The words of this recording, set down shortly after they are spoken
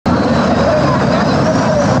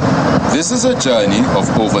This is a journey of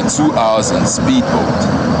over 2 hours on speedboat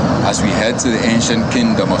as we head to the ancient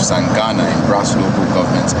kingdom of Sangana in Brass local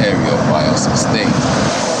government area of Bayelsa State.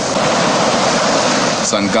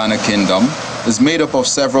 Sangana Kingdom is made up of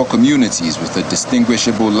several communities with a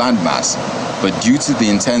distinguishable landmass, but due to the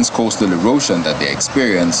intense coastal erosion that they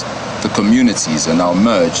experience, the communities are now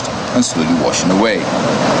merged and slowly washing away.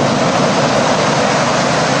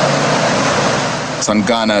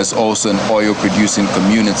 Sangana is also an oil-producing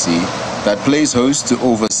community that plays host to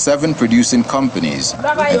over 7 producing companies,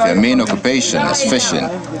 and their main occupation is fishing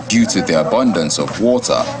due to the abundance of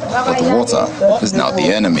water, but the water is now the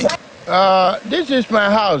enemy. This is my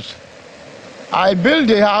house. I built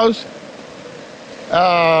the house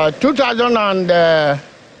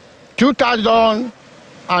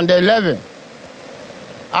 2011.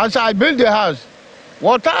 As I built the house,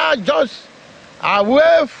 water just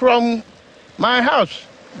away from my house.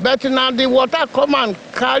 But now the water come and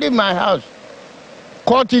carry my house,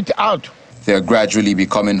 cut it out. They are gradually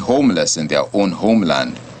becoming homeless in their own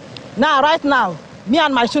homeland. Now, right now, me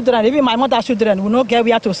and my children, even my mother's children, will not get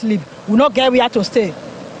where to sleep, will not get where to stay.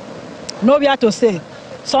 Nowhere to stay.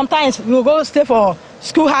 Sometimes we will go stay for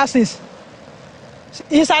schoolhouses,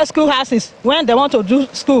 inside schoolhouses. When they want to do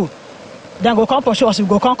school, then go come for us, we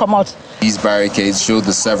go come out. These barricades show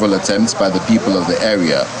the several attempts by the people of the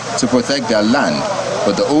area to protect their land,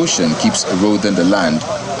 but the ocean keeps eroding the land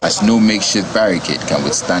as no makeshift barricade can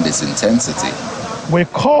withstand its intensity. We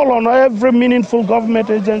call on every meaningful government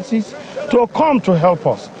agencies to come to help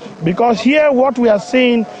us, because here what we are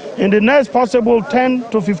seeing in the next possible 10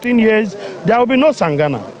 to 15 years, there will be no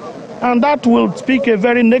Sangana, and that will speak a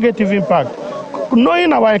very negative impact.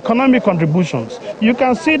 Knowing our economic contributions, you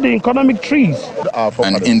can see the economic trees.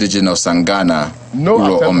 An indigene of Sangana,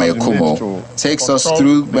 Uro Omekumo, takes us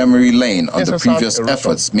through memory lane on the previous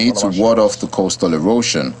efforts made to ward off the coastal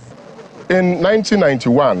erosion. In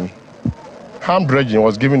 1991, Ham Dredging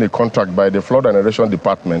was given a contract by the Flood and Erosion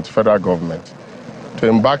Department, federal government,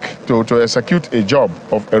 to execute a job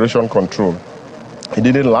of erosion control. It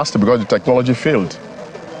didn't last because the technology failed.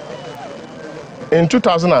 In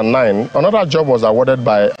 2009, another job was awarded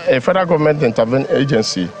by a federal government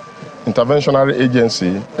interventionary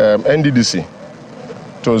agency, NDDC,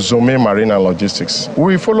 to Zome Marine and Logistics.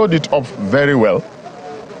 We followed it up very well.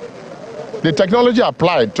 The technology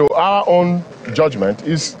applied to our own judgment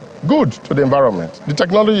is good to the environment. The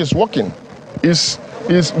technology is working, is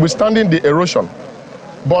withstanding the erosion,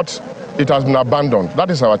 but it has been abandoned. That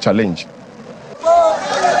is our challenge.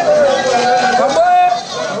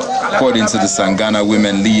 According to the Sangana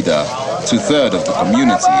women leader, 2/3 of the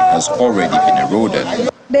community has already been eroded.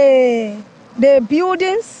 The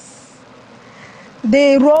buildings,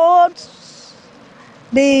 the roads,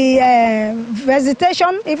 the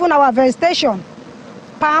vegetation, even our vegetation,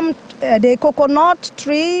 palm, the coconut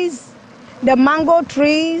trees, the mango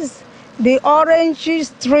trees, the orange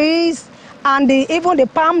trees, and even the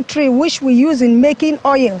palm tree which we use in making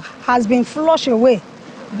oil has been flushed away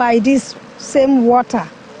by this same water.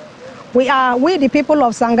 We the people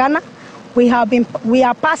of Sangana, we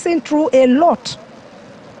are passing through a lot.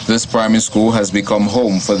 This primary school has become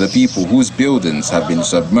home for the people whose buildings have been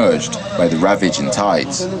submerged by the ravaging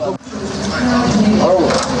tides.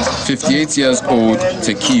 58 years old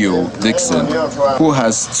Tekio Dixon, who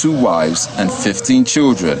has 2 wives and 15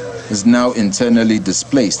 children, is now internally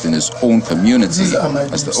displaced in his own community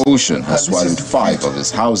as the ocean has swallowed 5 of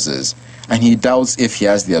his houses, and he doubts if he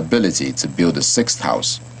has the ability to build a 6th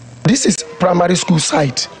house. This is primary school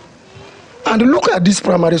site, and look at this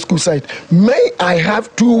primary school site. May I have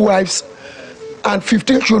 2 wives and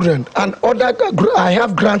 15 children, and I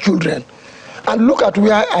have grandchildren, and look at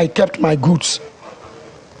where I kept my goods.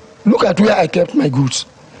 Look at where I kept my goods.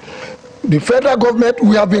 The federal government,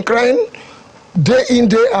 we have been crying day in,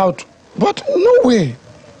 day out, but no way,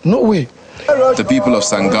 no way. The people of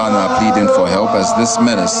Sangana are pleading for help as this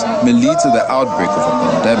menace may lead to the outbreak of a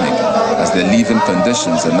pandemic, as their living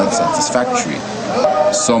conditions are not satisfactory.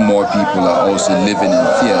 Some more people are also living in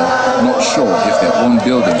fear, not sure if their own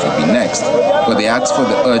buildings will be next, but they ask for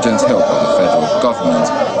the urgent help of the federal government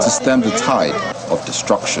to stem the tide of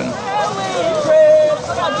destruction.